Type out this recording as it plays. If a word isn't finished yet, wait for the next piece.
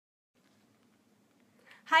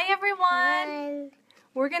Hi everyone!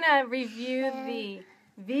 We're going to review the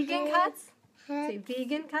Vegan Cuts. Say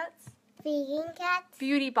Vegan Cuts. Vegan Cuts.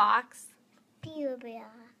 Beauty Box. Beauty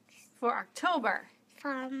Box. For October.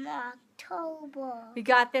 From October. We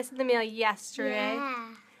got this in the mail yesterday.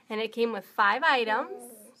 Yeah. And it came with 5 items.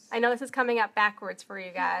 I know this is coming up backwards for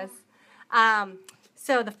you guys.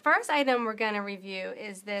 So the first item we're going to review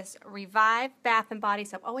is this Revive Bath and Body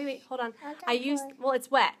Soap. Oh, wait, hold on. Well, it's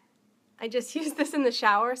wet. I just used this in the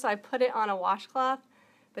shower, so I put it on a washcloth.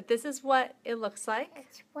 But this is what it looks like.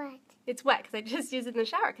 It's wet. It's wet because I just used it in the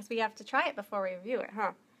shower because we have to try it before we review it,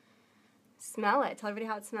 huh? Smell it. Tell everybody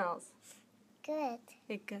how it smells. Good.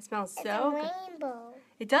 It smells so good. It's a rainbow.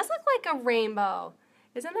 It does look like a rainbow.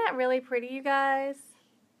 Isn't that really pretty, you guys?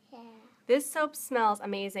 Yeah. This soap smells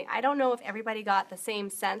amazing. I don't know if everybody got the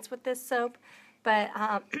same scents with this soap, but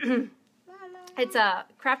it's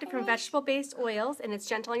crafted from vegetable-based oils, and it's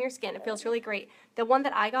gentle on your skin. It feels really great. The one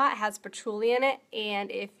that I got has patchouli in it, and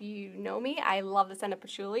if you know me, I love the scent of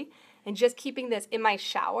patchouli. And just keeping this in my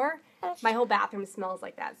shower, my whole bathroom smells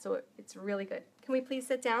like that, so it's really good. Can we please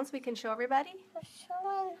sit down so we can show everybody?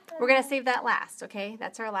 We're going to save that last, okay?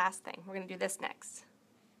 That's our last thing. We're going to do this next.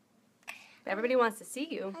 Everybody wants to see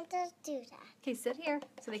you. I'll just do that. Okay, sit here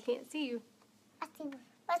so they can't see you.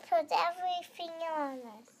 Let's put everything on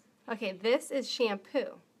this. Okay, this is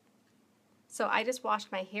shampoo. So I just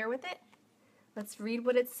washed my hair with it. Let's read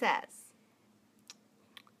what it says.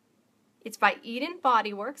 It's by Eden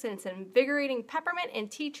Body Works, and it's an invigorating peppermint and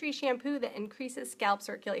tea tree shampoo that increases scalp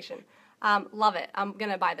circulation. Love it. I'm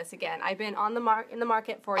going to buy this again. I've been on in the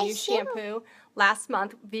market for a new shampoo. Last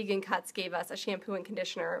month, Vegan Cuts gave us a shampoo and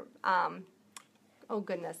conditioner. Oh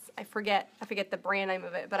goodness, I forget the brand name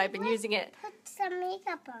of it, but I've been using it. Put some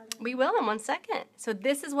makeup on it. We will in 1 second. So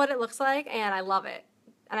this is what it looks like, and I love it.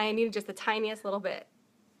 And I needed just the tiniest little bit.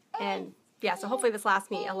 And yeah, so hopefully this lasts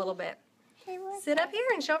me a little bit. Sit up here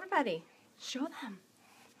and show everybody. Show them.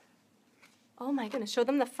 Oh my goodness, show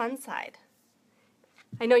them the fun side.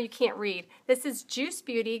 I know you can't read. This is Juice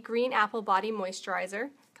Beauty Green Apple Body Moisturizer.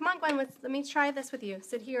 Come on, Gwen, let me try this with you.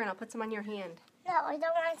 Sit here and I'll put some on your hand. No, I don't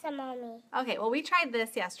want some on me. Okay, well, we tried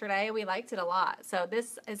this yesterday. We liked it a lot. So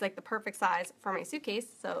this is like the perfect size for my suitcase.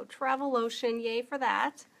 So travel lotion, yay for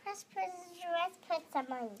that. Let's put some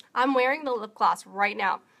on me. I'm wearing the lip gloss right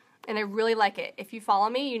now, and I really like it. If you follow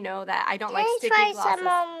me, you know that I don't like sticky glosses. Can I try some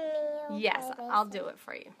on me? Yes, I'll do it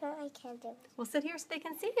for you. No, I can't do it. Well, sit here so they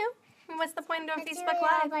can see you. I mean, what's the point of doing Facebook do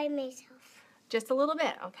it all Live? by myself. Just a little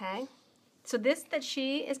bit, okay? So this that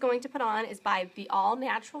she is going to put on is by The All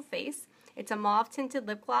Natural Face. It's a mauve-tinted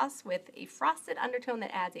lip gloss with a frosted undertone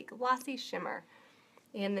that adds a glossy shimmer.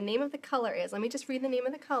 And the name of the color is, let me just read the name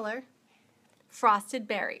of the color, Frosted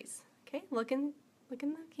Berries. Okay, look in the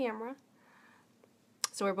camera.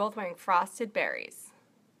 So we're both wearing Frosted Berries.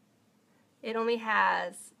 It only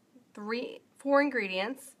has 4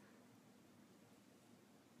 ingredients.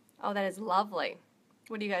 Oh, that is lovely.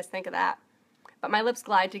 What do you guys think of that? But my lips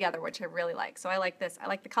glide together, which I really like. So I like this. I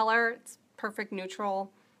like the color. It's perfect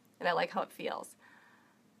neutral, and I like how it feels.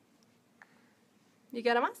 You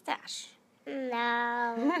got a mustache.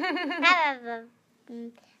 No.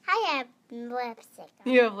 I have lipstick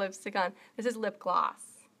on. You have lipstick on. This is lip gloss.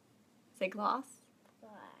 Say gloss?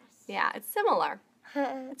 Gloss. Yeah, it's similar.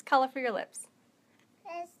 It's color for your lips.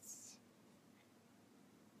 Yes.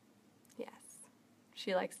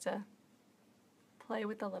 She likes to play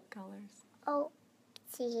with the lip colors. Oh,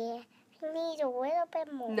 see, I need a little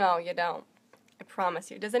bit more. No, you don't. I promise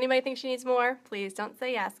you. Does anybody think she needs more? Please don't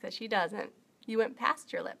say yes, because she doesn't. You went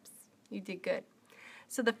past your lips. You did good.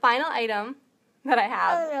 So the final item that I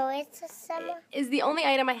have is the only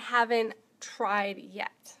item I haven't tried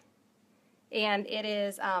yet. And it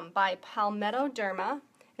is by Palmetto Derma, and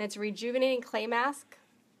it's a rejuvenating clay mask.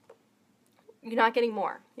 You're not getting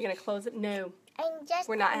more. You're going to close it? No.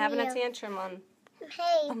 We're not having a tantrum on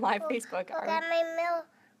live Facebook. Look at my milk.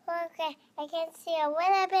 Look, I can see a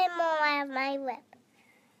little bit more of my lip.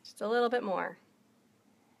 Just a little bit more.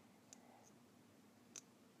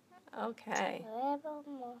 Okay. A little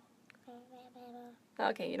more.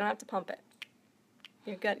 Okay, you don't have to pump it.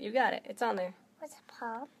 You're good. You got it. It's on there. What's a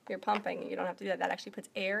pump? You're pumping. You don't have to do that. That actually puts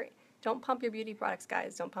air. Don't pump your beauty products,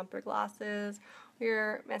 guys. Don't pump your glosses,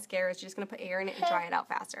 your mascaras. You're just going to put air in it and dry it out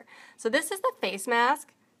faster. So this is the face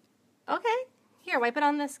mask. Okay. Here, wipe it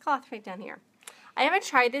on this cloth right down here. I haven't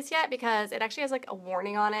tried this yet because it actually has like a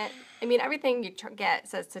warning on it. I mean, everything you get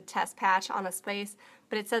says to test patch on a space,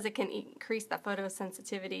 but it says it can increase the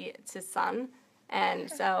photosensitivity to sun. And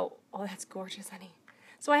so, oh, that's gorgeous, honey.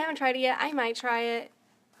 So I haven't tried it yet. I might try it.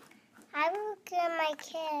 I will give my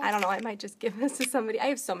kids. I don't know. I might just give this to somebody. I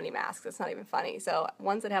have so many masks. It's not even funny. So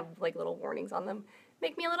ones that have like little warnings on them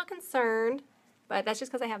make me a little concerned. But that's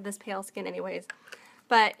just because I have this pale skin anyways.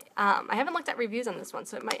 But I haven't looked at reviews on this one,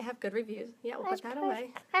 so it might have good reviews. Yeah, we'll put that away.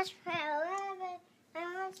 I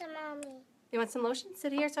want some mommy. You want some lotion?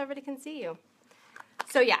 Sit here so everybody can see you.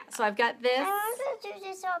 So yeah, so I've got this. I want to do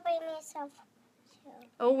this all by myself.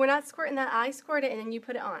 Oh, we're not squirting that. I squirt it and then you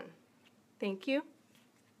put it on. Thank you.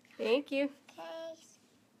 Thank you. Okay.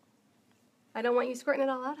 I don't want you squirting it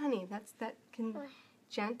all out, honey. That can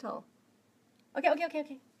gentle.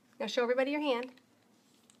 Okay. Now show everybody your hand.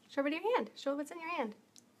 Show everybody your hand. Show what's in your hand.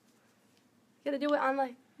 You gotta do it on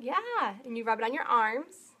like, yeah. And you rub it on your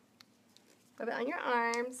arms. Rub it on your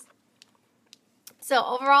arms. So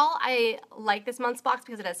overall, I like this month's box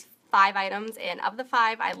because it has 5 items. And of the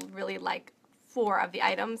 5, I really like 4 of the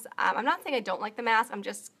items. I'm not saying I don't like the mask. I'm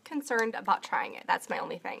just concerned about trying it. That's my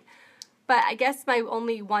only thing. But I guess my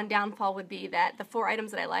only one downfall would be that the 4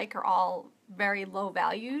 items that I like are all very low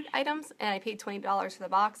valued items, and I paid $20 for the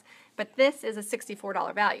box. But this is a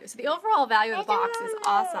 $64 value. So the overall value of the box is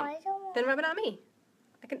awesome. Then rub it on me.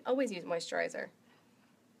 I can always use moisturizer.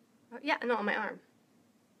 Yeah, no, on my arm.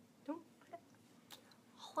 Don't put it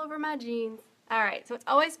all over my jeans. All right, so it's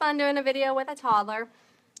always fun doing a video with a toddler.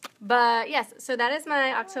 But yes, so that is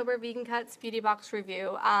my October Vegan Cuts Beauty Box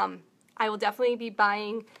review. I will definitely be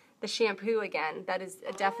buying the shampoo again. That is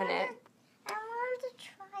a definite. I want to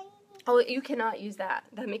try it. Oh, you cannot use that.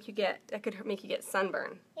 That could make you get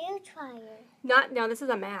sunburn. You try it. No, this is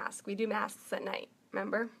a mask. We do masks at night,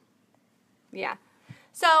 remember? Yeah.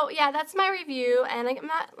 So, yeah, that's my review, and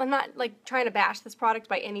I'm not like trying to bash this product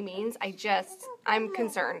by any means. I'm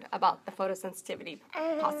concerned about the photosensitivity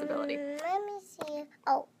possibility. Let me see.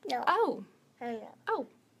 Oh, no. Oh. No. Oh.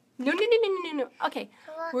 No. Okay.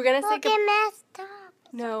 We're going to say get messed up.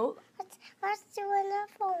 No. Let's do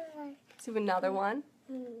another one. Let's do another one.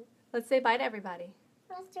 Let's say bye to everybody.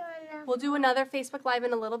 Let's do another. We'll do another Facebook Live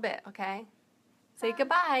in a little bit, okay? Say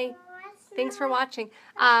goodbye. Thanks for watching.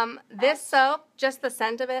 This soap, just the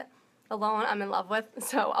scent of it alone, I'm in love with.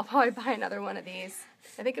 So I'll probably buy another one of these.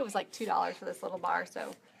 I think it was like $2 for this little bar, so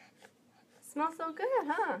it smells so good,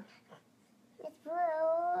 huh? It's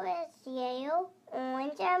blue, it's yellow,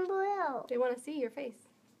 orange, and blue. They want to see your face.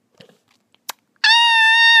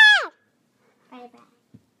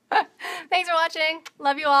 Bye-bye. Thanks for watching.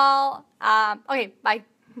 Love you all. Okay, bye.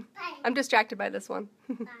 Bye. I'm distracted by this one.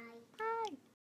 Bye.